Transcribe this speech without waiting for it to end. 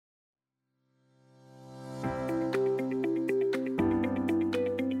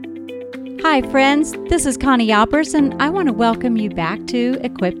Hi, friends. This is Connie Albers, and I want to welcome you back to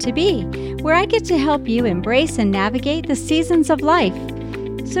Equipped to Be, where I get to help you embrace and navigate the seasons of life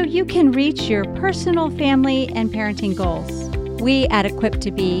so you can reach your personal, family, and parenting goals. We at Equipped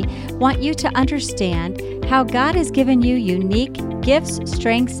to Be want you to understand how God has given you unique gifts,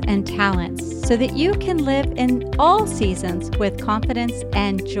 strengths, and talents so that you can live in all seasons with confidence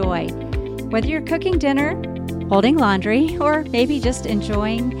and joy. Whether you're cooking dinner, holding laundry, or maybe just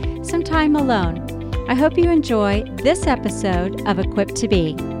enjoying some time alone, I hope you enjoy this episode of Equipped to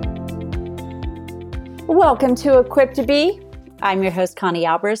Be. Welcome to Equipped to Be. I'm your host, Connie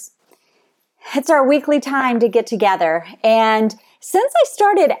Albers. It's our weekly time to get together. And since I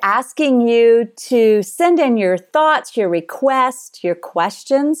started asking you to send in your thoughts, your requests, your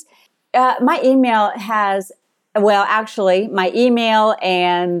questions, my email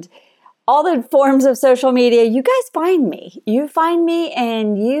and all the forms of social media, you guys find me. You find me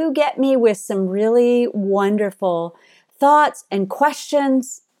and you get me with some really wonderful thoughts and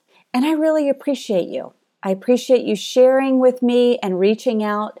questions. And I really appreciate you. I appreciate you sharing with me and reaching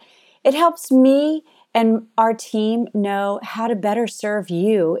out. It helps me and our team know how to better serve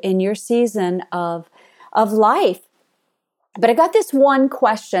you in your season of life. But I got this one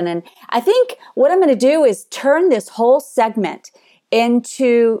question, and I think what I'm going to do is turn this whole segment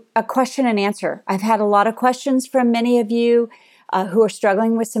into a question and answer. I've had a lot of questions from many of you who are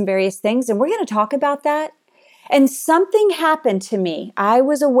struggling with some various things, and we're going to talk about that. And something happened to me. I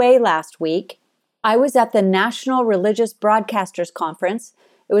was away last week. I was at the National Religious Broadcasters Conference.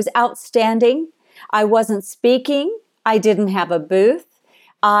 It was outstanding. I wasn't speaking. I didn't have a booth.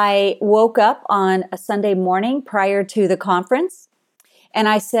 I woke up on a Sunday morning prior to the conference, and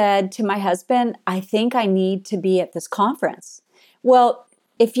I said to my husband, I think I need to be at this conference. Well,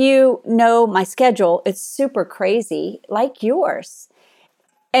 if you know my schedule, it's super crazy, like yours.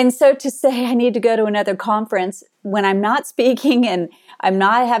 And so to say I need to go to another conference when I'm not speaking and I'm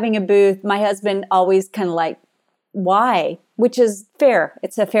not having a booth, my husband always kind of like, why? Which is fair.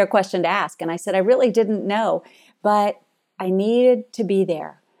 It's a fair question to ask. And I said, I really didn't know, but I needed to be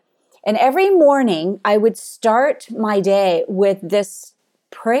there. And every morning I would start my day with this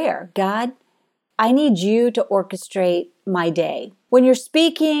prayer. God, I need you to orchestrate my day. When you're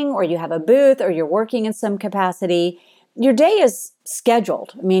speaking or you have a booth or you're working in some capacity, your day is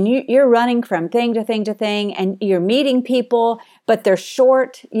scheduled. I mean, you're running from thing to thing to thing, and you're meeting people, but they're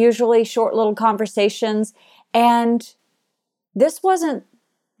usually short little conversations. And this wasn't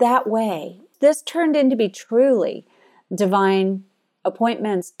that way. This turned into be truly divine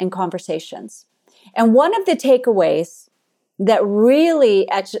appointments and conversations. And one of the takeaways that really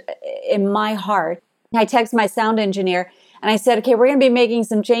etched in my heart, I texted my sound engineer and I said, okay, we're going to be making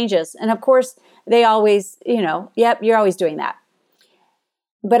some changes. And of course, they always, yep, you're always doing that.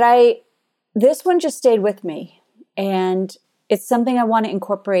 But this one just stayed with me. And it's something I want to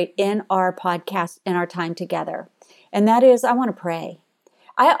incorporate in our podcast, in our time together. And that is, I want to pray.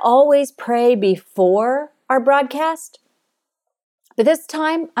 I always pray before our broadcast. But this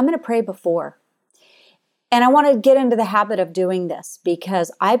time, I'm going to pray before. And I want to get into the habit of doing this because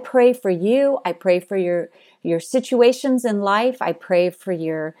I pray for you. I pray for your situations in life. I pray for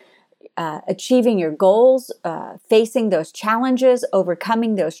your achieving your goals, facing those challenges,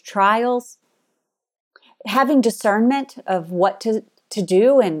 overcoming those trials, having discernment of what to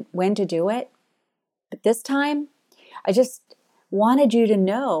do and when to do it. But this time, I just wanted you to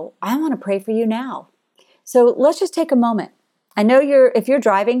know I want to pray for you now. So let's just take a moment. I know if you're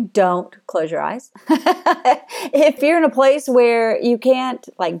driving, don't close your eyes. If you're in a place where you can't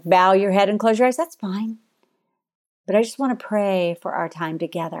bow your head and close your eyes, that's fine. But I just want to pray for our time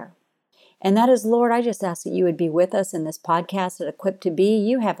together. And that is, Lord, I just ask that you would be with us in this podcast at Equipped to Be.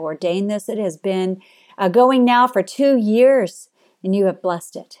 You have ordained this. It has been going now for 2 years, and you have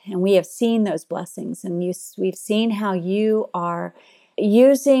blessed it. And we have seen those blessings. And we've seen how you are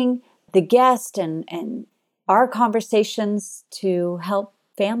using the guest and our conversations to help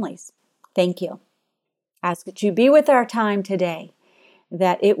families. Thank you. Ask that you be with our time today,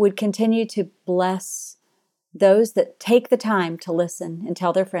 that it would continue to bless those that take the time to listen and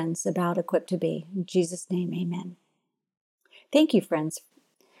tell their friends about Equipped to Be. In Jesus' name, amen. Thank you, friends.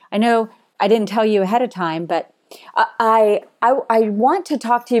 I know I didn't tell you ahead of time, but I want to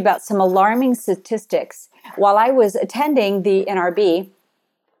talk to you about some alarming statistics. While I was attending the NRB,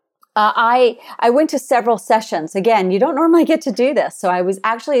 I went to several sessions. Again, you don't normally get to do this. So I was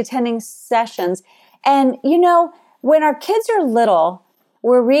actually attending sessions. And, when our kids are little,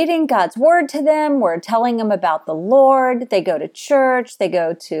 we're reading God's word to them. We're telling them about the Lord. They go to church. They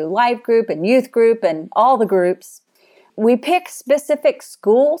go to life group and youth group and all the groups. We pick specific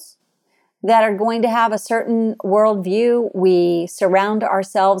schools that are going to have a certain worldview. We surround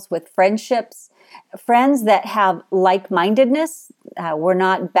ourselves with friends that have like-mindedness. We're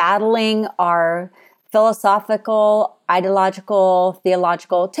not battling our philosophical, ideological,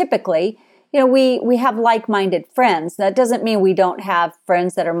 theological. Typically, we have like-minded friends. That doesn't mean we don't have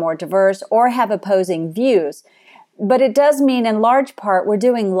friends that are more diverse or have opposing views. But it does mean in large part we're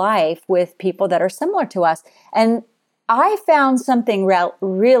doing life with people that are similar to us. And I found something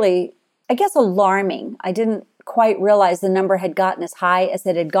really, I guess, alarming. I didn't quite realize the number had gotten as high as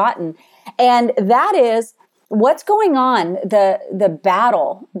it had gotten. And that is what's going on, the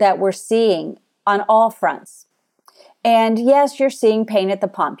battle that we're seeing on all fronts. And yes, you're seeing pain at the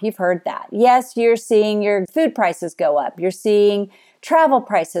pump. You've heard that. Yes, you're seeing your food prices go up. You're seeing travel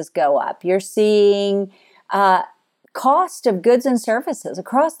prices go up. You're seeing cost of goods and services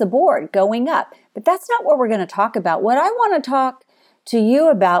across the board going up. But that's not what we're going to talk about. What I want to talk to you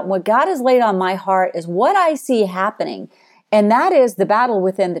about, what God has laid on my heart, is what I see happening, and that is the battle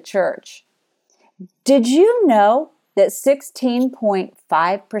within the church. Did you know that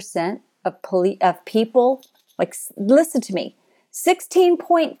 16.5% of people, listen to me,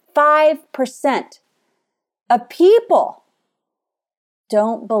 16.5% of people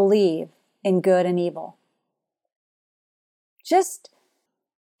don't believe in good and evil?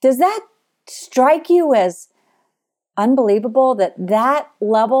 Does that strike you as unbelievable that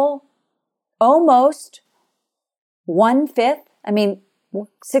level, almost 1/5,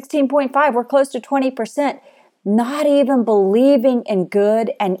 16.5, we're close to 20%, not even believing in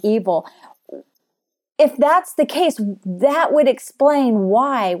good and evil? If that's the case, that would explain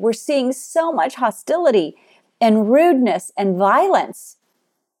why we're seeing so much hostility and rudeness and violence.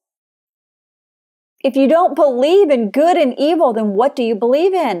 If you don't believe in good and evil, then what do you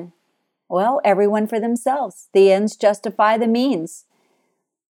believe in? Well, everyone for themselves. The ends justify the means.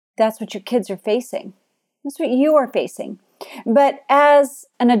 That's what your kids are facing. That's what you are facing. But as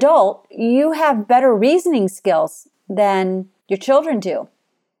an adult, you have better reasoning skills than your children do,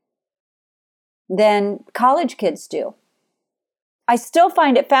 than college kids do. I still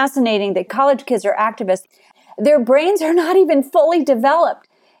find it fascinating that college kids are activists. Their brains are not even fully developed,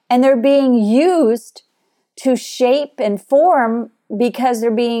 and they're being used to shape and form because they're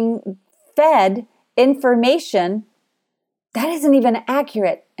being fed information that isn't even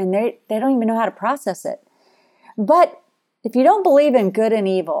accurate, and they don't even know how to process it. But if you don't believe in good and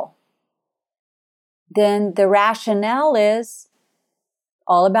evil, then the rationale is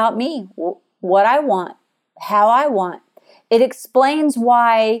all about me, what I want, how I want. It explains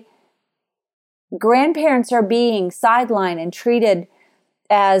why grandparents are being sidelined and treated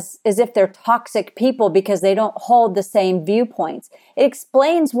as if they're toxic people because they don't hold the same viewpoints. It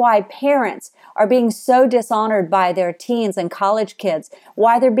explains why parents are being so dishonored by their teens and college kids,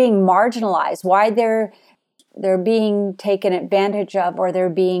 why they're being marginalized, why they're being taken advantage of, or they're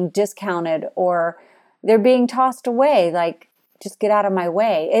being discounted, or they're being tossed away, like, just get out of my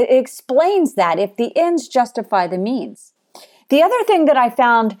way. It explains that if the ends justify the means. The other thing that I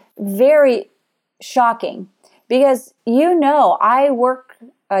found very shocking, because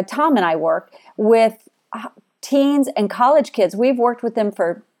Tom and I work with teens and college kids. We've worked with them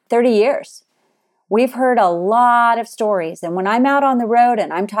for 30 years. We've heard a lot of stories. And when I'm out on the road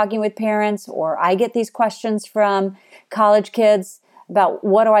and I'm talking with parents, or I get these questions from college kids about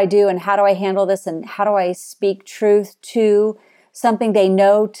what do I do and how do I handle this and how do I speak truth to something they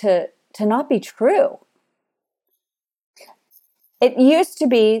know to not be true. It used to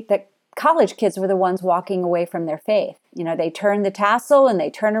be that college kids were the ones walking away from their faith. They turn the tassel and they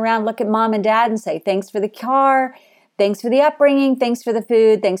turn around, look at mom and dad and say, thanks for the car, thanks for the upbringing, thanks for the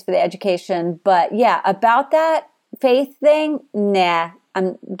food, thanks for the education. But yeah, about that faith thing, nah,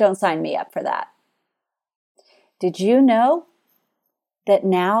 don't sign me up for that. Did you know that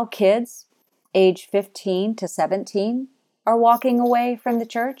now kids age 15 to 17 are walking away from the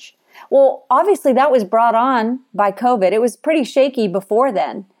church? Well, obviously that was brought on by COVID. It was pretty shaky before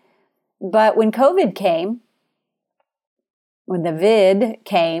then. But when COVID came, when the vid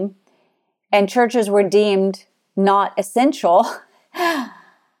came, and churches were deemed not essential,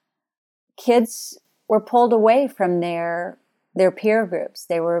 kids were pulled away from their peer groups.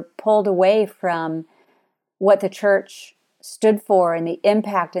 They were pulled away from what the church stood for and the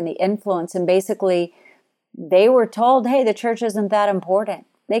impact and the influence. And basically, they were told, hey, the church isn't that important.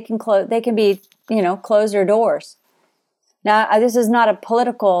 They can close their doors. Now, this is not a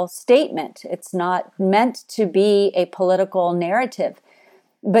political statement. It's not meant to be a political narrative.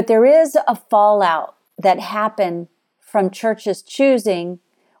 But there is a fallout that happened from churches choosing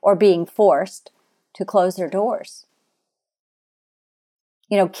or being forced to close their doors.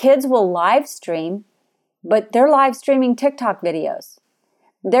 Kids will live stream, but they're live streaming TikTok videos.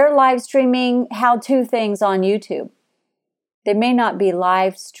 They're live streaming how-to things on YouTube. They may not be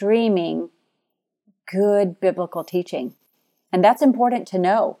live streaming good biblical teaching. And that's important to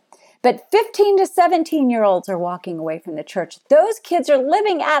know. But 15 to 17-year-olds are walking away from the church. Those kids are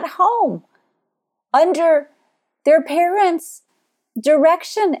living at home under their parents'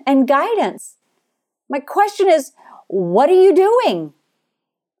 direction and guidance. My question is, what are you doing?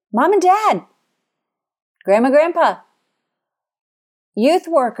 Mom and dad, grandma, grandpa, youth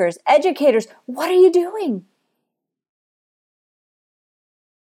workers, educators, what are you doing?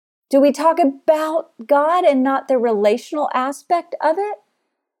 Do we talk about God and not the relational aspect of it?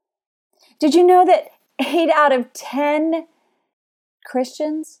 Did you know that 8 out of 10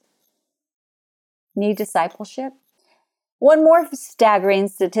 Christians need discipleship? One more staggering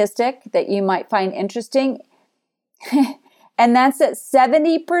statistic that you might find interesting, and that's that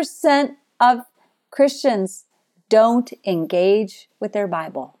 70% of Christians don't engage with their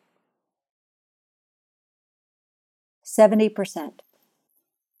Bible. 70%.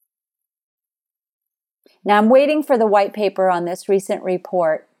 Now, I'm waiting for the white paper on this recent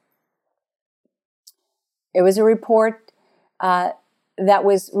report. It was a report that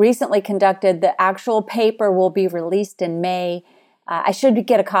was recently conducted. The actual paper will be released in May. I should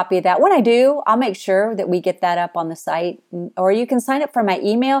get a copy of that. When I do, I'll make sure that we get that up on the site. Or you can sign up for my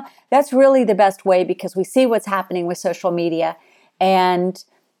email. That's really the best way because we see what's happening with social media. And,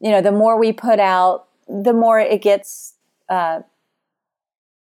 the more we put out, the more it gets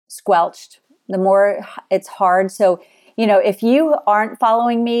squelched. The more it's hard. So, if you aren't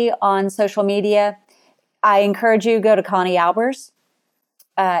following me on social media, I encourage you to go to Connie Albers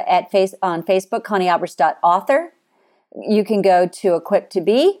on Facebook, conniealbers.author. You can go to Equipped to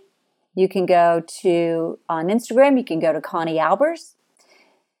Be. You can go on Instagram, you can go to Connie Albers.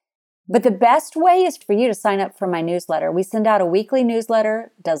 But the best way is for you to sign up for my newsletter. We send out a weekly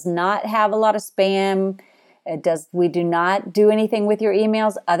newsletter, does not have a lot of spam. We do not do anything with your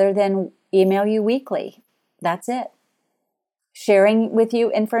emails other than email you weekly. That's it. Sharing with you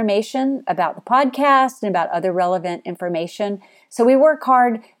information about the podcast and about other relevant information. So we work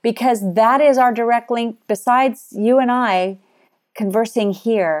hard because that is our direct link. Besides you and I conversing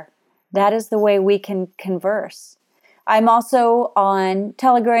here, that is the way we can converse. I'm also on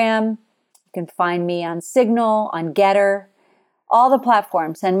Telegram. You can find me on Signal, on Getter, all the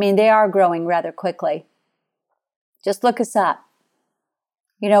platforms. I mean, they are growing rather quickly. Just look us up.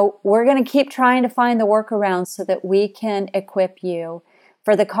 We're going to keep trying to find the workarounds so that we can equip you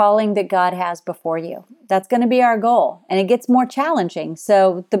for the calling that God has before you. That's going to be our goal. And it gets more challenging.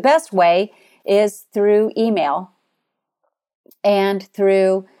 So the best way is through email and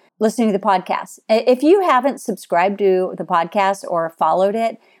through listening to the podcast. If you haven't subscribed to the podcast or followed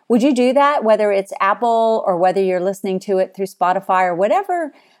it, would you do that? Whether it's Apple or whether you're listening to it through Spotify or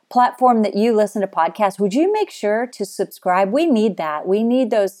whatever platform that you listen to podcasts, would you make sure to subscribe? We need that. We need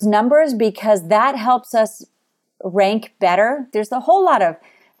those numbers because that helps us rank better. There's a whole lot of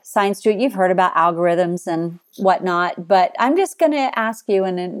science to it. You've heard about algorithms and whatnot, but I'm just going to ask you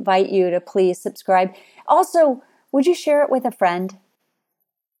and invite you to please subscribe. Also, would you share it with a friend?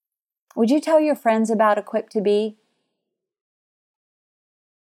 Would you tell your friends about Equipped to Be?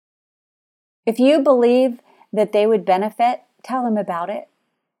 If you believe that they would benefit, tell them about it.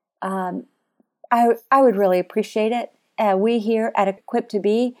 I would really appreciate it. We here at Equipped to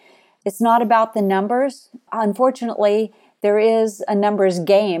Be, it's not about the numbers. Unfortunately, there is a numbers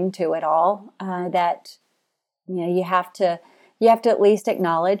game to it all that you have to at least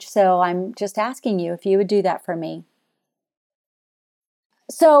acknowledge. So I'm just asking you if you would do that for me.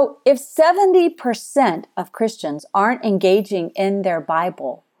 So if 70% of Christians aren't engaging in their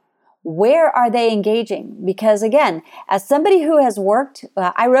Bible, where are they engaging? Because again, as somebody who has worked,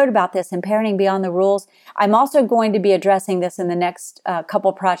 I wrote about this in Parenting Beyond the Rules. I'm also going to be addressing this in the next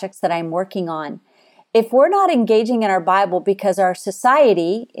couple projects that I'm working on. If we're not engaging in our Bible because our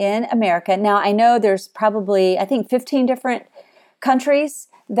society in America, now I know there's probably, 15 different countries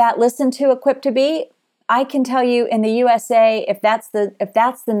that listen to Equipped to Be. I can tell you in the USA, if that's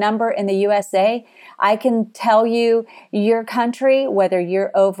the number in the USA, I can tell you your country, whether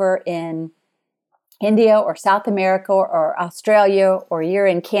you're over in India or South America or Australia or you're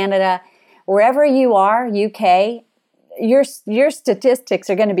in Canada, wherever you are, UK, your statistics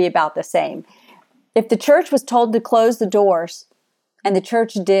are going to be about the same. If the church was told to close the doors, and the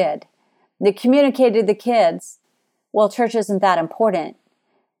church did, they communicated to the kids, well, church isn't that important.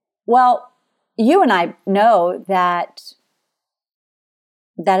 Well, you and I know that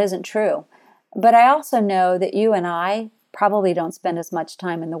isn't true. But I also know that you and I probably don't spend as much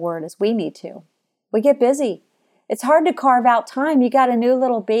time in the Word as we need to. We get busy. It's hard to carve out time. You got a new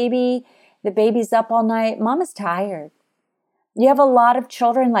little baby. The baby's up all night. Mama's tired. You have a lot of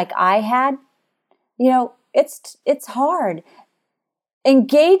children like I had. It's hard.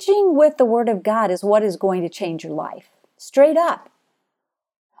 Engaging with the Word of God is what is going to change your life. Straight up.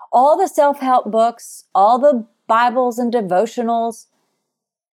 All the self-help books, all the Bibles and devotionals,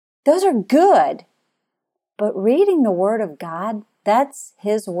 those are good. But reading the Word of God, that's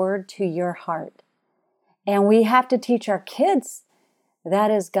His Word to your heart. And we have to teach our kids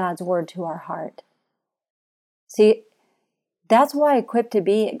that is God's Word to our heart. See, that's why Equipped to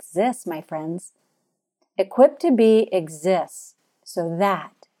Be exists, my friends. Equipped to Be exists so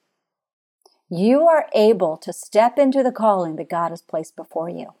that you are able to step into the calling that God has placed before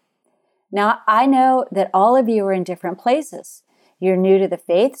you. Now, I know that all of you are in different places. You're new to the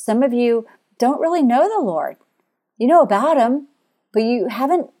faith. Some of you don't really know the Lord. You know about Him, but you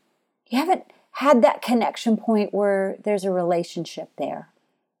haven't had that connection point where there's a relationship there.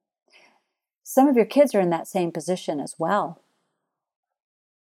 Some of your kids are in that same position as well.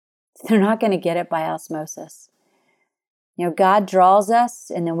 They're not going to get it by osmosis. God draws us,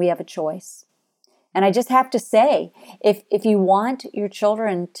 and then we have a choice. And I just have to say, if you want your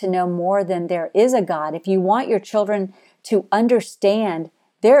children to know more than there is a God, if you want your children to understand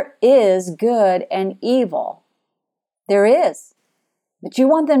there is good and evil, there is. But you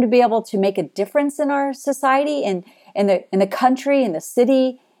want them to be able to make a difference in our society, in the country, in the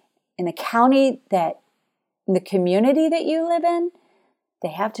city, in the county, in the community that you live in. They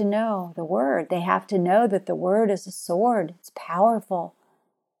have to know the Word. They have to know that the Word is a sword. It's powerful.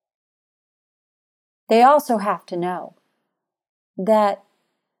 They also have to know that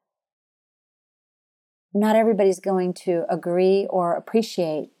not everybody's going to agree or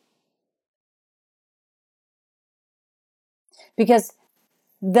appreciate. Because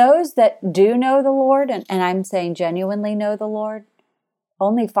those that do know the Lord, and I'm saying genuinely know the Lord,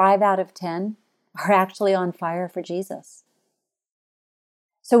 only 5 out of 10 are actually on fire for Jesus.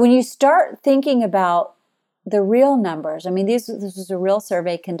 So when you start thinking about the real numbers, this was a real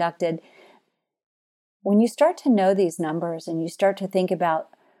survey conducted. When you start to know these numbers and you start to think about,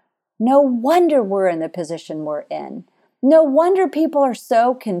 no wonder we're in the position we're in. No wonder people are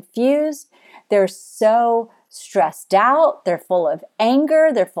so confused. They're so stressed out. They're full of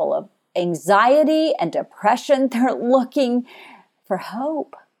anger. They're full of anxiety and depression. They're looking for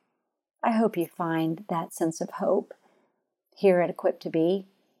hope. I hope you find that sense of hope here at Equipped to Be.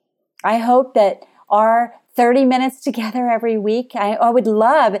 I hope that our 30 minutes together every week, I would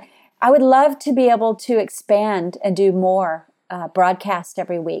love to be able to expand and do more broadcast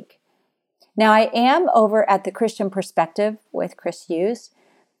every week. Now, I am over at the Christian Perspective with Chris Hughes.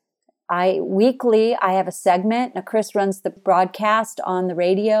 Weekly, I have a segment. Now, Chris runs the broadcast on the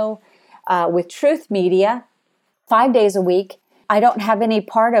radio with Truth Media 5 days a week. I don't have any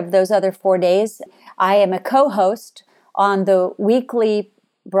part of those other 4 days. I am a co-host on the weekly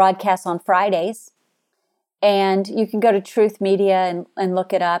broadcast on Fridays. And you can go to Truth Media and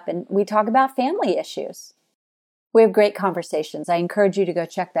look it up. And we talk about family issues. We have great conversations. I encourage you to go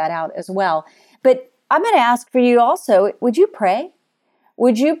check that out as well. But I'm going to ask for you also, would you pray?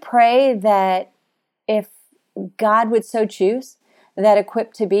 Would you pray that if God would so choose, that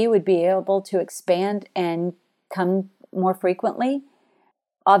Equipped to Be would be able to expand and come more frequently?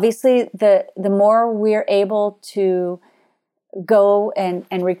 Obviously, the more we're able to go and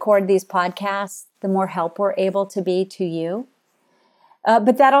record these podcasts, the more help we're able to be to you.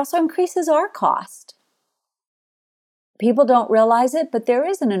 But that also increases our cost. People don't realize it, but there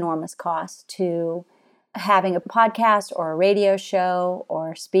is an enormous cost to having a podcast or a radio show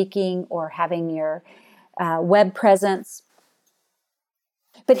or speaking or having your web presence.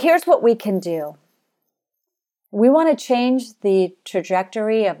 But here's what we can do. We want to change the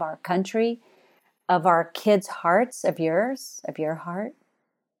trajectory of our country, of our kids' hearts, of your heart.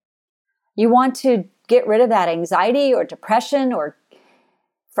 You want to get rid of that anxiety or depression or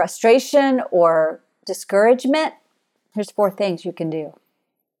frustration or discouragement. Here's 4 things you can do.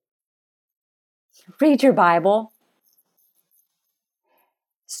 Read your Bible.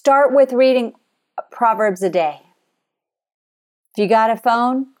 Start with reading Proverbs a day. If you got a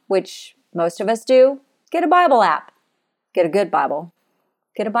phone, which most of us do, get a Bible app. Get a good Bible.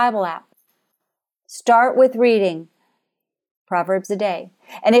 Get a Bible app. Start with reading Proverbs a day.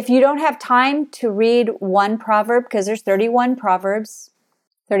 And if you don't have time to read one proverb, because there's 31 proverbs,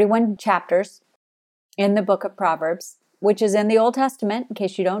 31 chapters in the book of Proverbs, which is in the Old Testament, in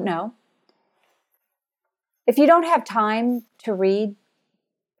case you don't know. If you don't have time to read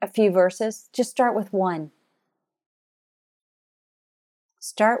a few verses, just start with one.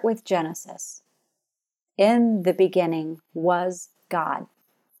 Start with Genesis. In the beginning was God.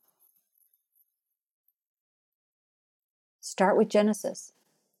 Start with Genesis.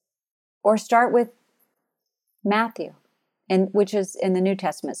 Or start with Matthew, which is in the New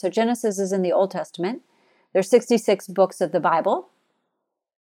Testament. So Genesis is in the Old Testament. There's 66 books of the Bible.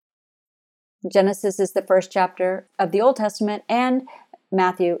 Genesis is the first chapter of the Old Testament, and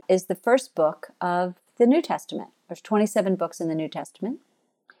Matthew is the first book of the New Testament. There's 27 books in the New Testament.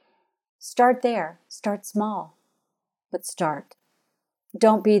 Start there. Start small, but start.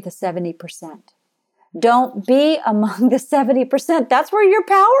 Don't be the 70%. Don't be among the 70%. That's where your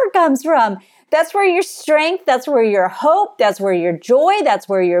power comes from. That's where your strength, that's where your hope, that's where your joy, that's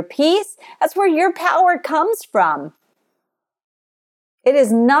where your peace, that's where your power comes from. It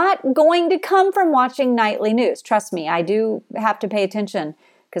is not going to come from watching nightly news. Trust me, I do have to pay attention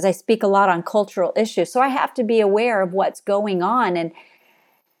because I speak a lot on cultural issues. So I have to be aware of what's going on. And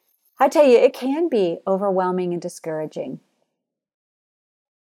I tell you, it can be overwhelming and discouraging.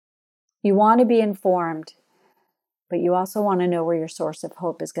 You want to be informed, but you also want to know where your source of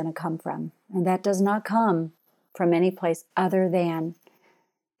hope is going to come from. And that does not come from any place other than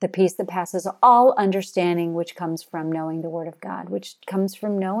the peace that passes all understanding, which comes from knowing the Word of God, which comes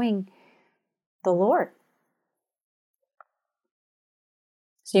from knowing the Lord.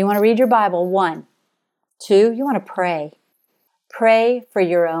 So you want to read your Bible, 1. 2, you want to pray. Pray for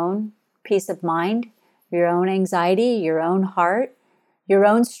your own peace of mind, your own anxiety, your own heart, your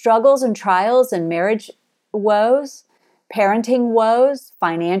own struggles and trials and marriage woes, parenting woes,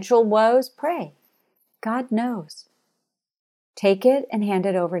 financial woes. Pray. God knows. Take it and hand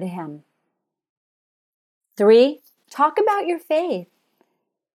it over to Him. 3, talk about your faith.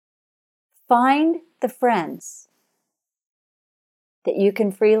 Find the friends that you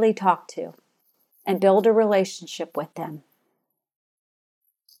can freely talk to and build a relationship with them.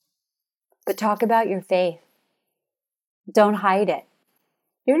 But talk about your faith. Don't hide it.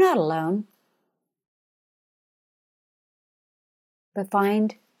 You're not alone. But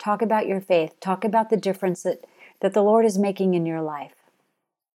talk about your faith. Talk about the difference that the Lord is making in your life.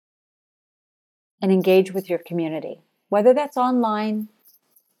 And engage with your community, whether that's online,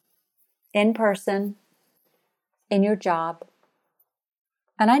 in person, in your job.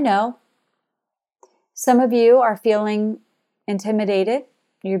 And I know some of you are feeling intimidated.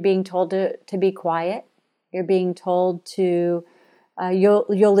 You're being told to be quiet. You're being told to you'll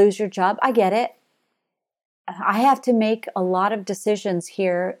lose your job. I get it. I have to make a lot of decisions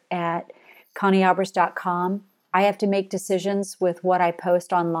here at ConnieAlbers.com. I have to make decisions with what I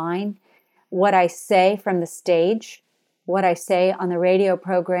post online, what I say from the stage, what I say on the radio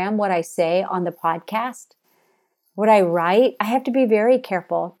program, what I say on the podcast, what I write. I have to be very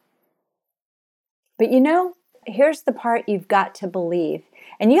careful. But here's the part you've got to believe.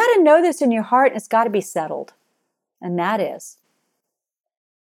 And you got to know this in your heart, and it's got to be settled. And that is,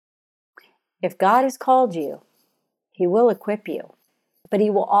 if God has called you, He will equip you, but He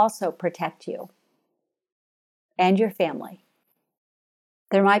will also protect you and your family.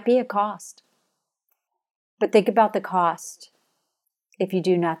 There might be a cost, but think about the cost if you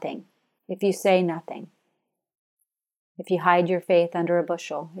do nothing, if you say nothing, if you hide your faith under a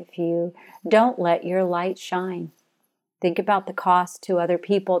bushel, if you don't let your light shine. Think about the cost to other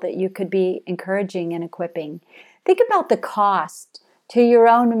people that you could be encouraging and equipping. Think about the cost to your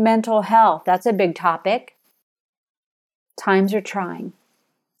own mental health. That's a big topic. Times are trying,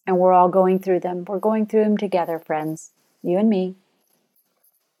 and we're all going through them. We're going through them together, friends, you and me,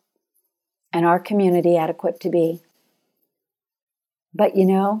 and our community at Equip to Be. But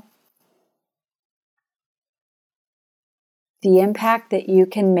the impact that you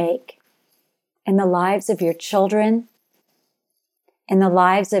can make in the lives of your children, in the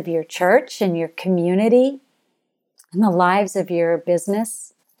lives of your church and your community, in the lives of your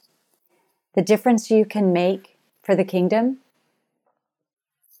business, the difference you can make for the kingdom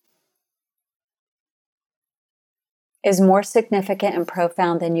is more significant and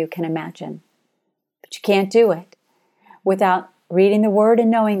profound than you can imagine. But you can't do it without reading the Word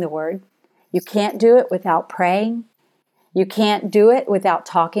and knowing the Word. You can't do it without praying. You can't do it without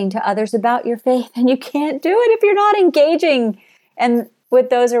talking to others about your faith. And you can't do it if you're not engaging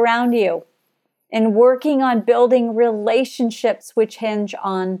with those around you and working on building relationships which hinge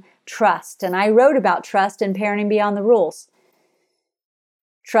on trust. And I wrote about trust in Parenting Beyond the Rules.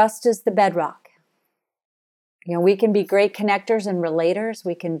 Trust is the bedrock. We can be great connectors and relators.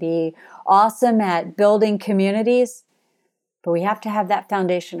 We can be awesome at building communities, but we have to have that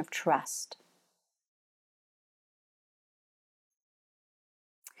foundation of trust.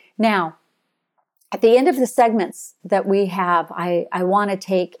 Now, At the end of the segments that we have, I want to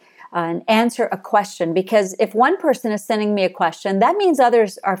take and answer a question, because if one person is sending me a question, that means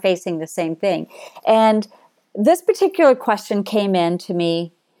others are facing the same thing. And this particular question came in to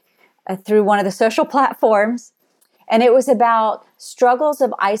me through one of the social platforms, and it was about struggles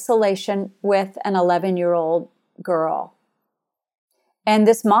of isolation with an 11-year-old girl. And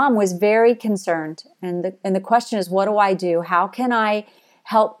this mom was very concerned. And the question is, what do I do? How can I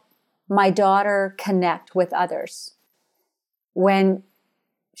help my daughter connect with others when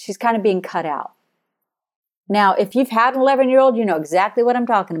she's kind of being cut out? Now, if you've had an 11-year-old, you know exactly what I'm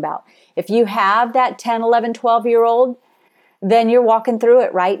talking about. If you have that 10, 11, 12-year-old, then you're walking through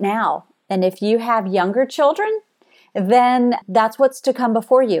it right now. And if you have younger children, then that's what's to come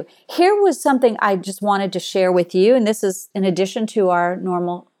before you. Here was something I just wanted to share with you, and this is in addition to our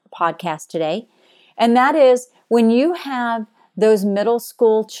normal podcast today, and that is, when you have those middle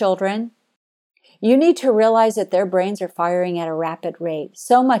school children, you need to realize that their brains are firing at a rapid rate.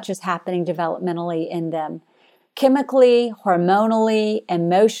 So much is happening developmentally in them. Chemically, hormonally,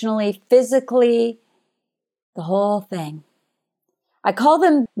 emotionally, physically, the whole thing. I call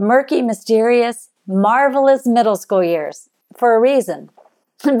them murky, mysterious, marvelous middle school years for a reason.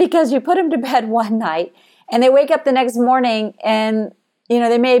 Because you put them to bed one night and they wake up the next morning and,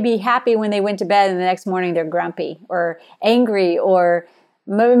 they may be happy when they went to bed, and the next morning they're grumpy or angry or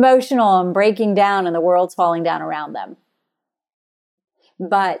emotional and breaking down, and the world's falling down around them.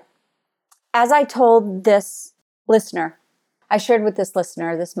 But as I told this listener, I shared with this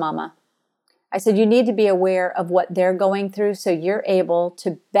listener, this mama, I said, you need to be aware of what they're going through so you're able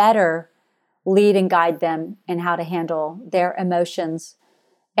to better lead and guide them in how to handle their emotions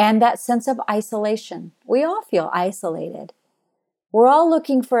and that sense of isolation. We all feel isolated. We're all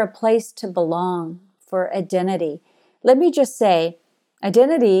looking for a place to belong, for identity. Let me just say,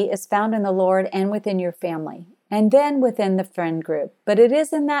 identity is found in the Lord and within your family, and then within the friend group, but it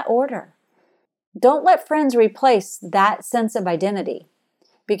is in that order. Don't let friends replace that sense of identity,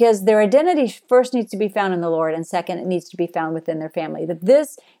 because their identity first needs to be found in the Lord, and second, it needs to be found within their family.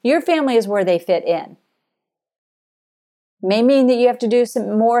 Your family is where they fit in. May mean that you have to do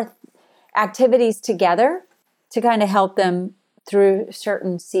some more activities together to kind of help them through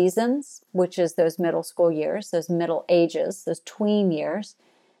certain seasons, which is those middle school years, those middle ages, those tween years.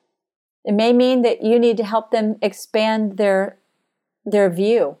 It may mean that you need to help them expand their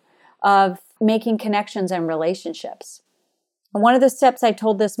view of making connections and relationships. And one of the steps I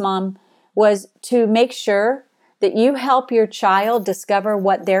told this mom was to make sure that you help your child discover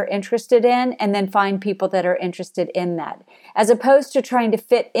what they're interested in and then find people that are interested in that, as opposed to trying to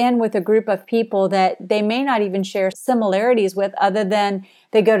fit in with a group of people that they may not even share similarities with, other than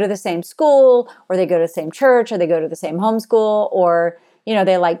they go to the same school, or they go to the same church, or they go to the same homeschool, or,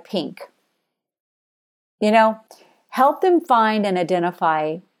 they like pink. Help them find and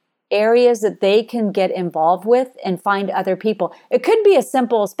identify areas that they can get involved with and find other people. It could be as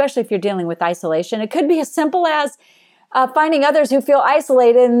simple, especially if you're dealing with isolation, it could be as simple as finding others who feel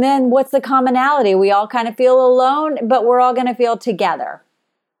isolated, and then what's the commonality? We all kind of feel alone, but we're all going to feel together.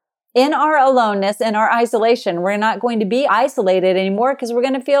 In our aloneness, in our isolation, we're not going to be isolated anymore because we're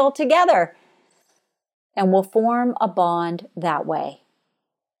going to feel together. And we'll form a bond that way.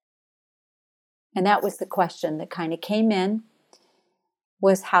 And that was the question that kind of came in,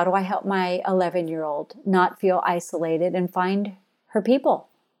 was how do I help my 11-year-old not feel isolated and find her people?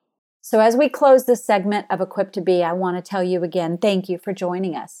 So as we close this segment of Equipped to Be, I want to tell you again, thank you for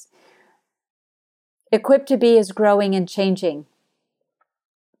joining us. Equipped to Be is growing and changing.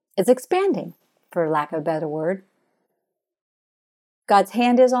 It's expanding, for lack of a better word. God's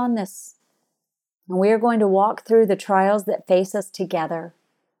hand is on this, and we are going to walk through the trials that face us together.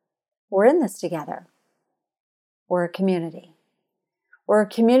 We're in this together. We're a community. We're a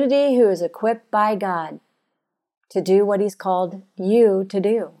community who is equipped by God to do what He's called you to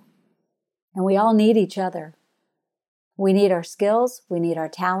do. And we all need each other. We need our skills. We need our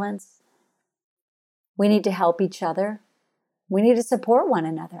talents. We need to help each other. We need to support one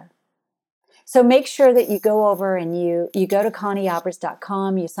another. So make sure that you go over and you go to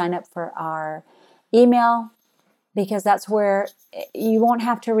ConnieAlbers.com, you sign up for our email, because that's where you won't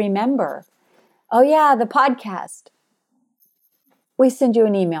have to remember, oh yeah, the podcast. We send you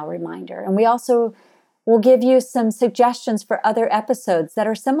an email reminder, and we also will give you some suggestions for other episodes that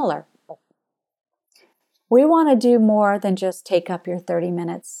are similar. We want to do more than just take up your 30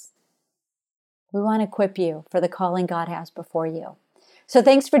 minutes. We want to equip you for the calling God has before you. So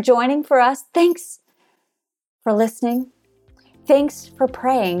thanks for joining for us. Thanks for listening. Thanks for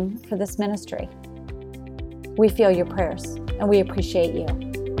praying for this ministry. We feel your prayers, and we appreciate you.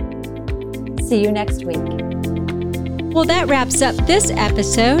 See you next week. Well, that wraps up this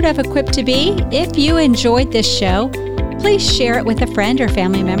episode of Equipped to Be. If you enjoyed this show, please share it with a friend or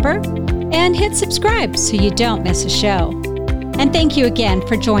family member and hit subscribe so you don't miss a show. And thank you again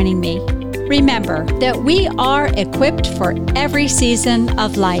for joining me. Remember that we are equipped for every season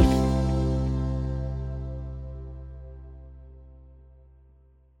of life.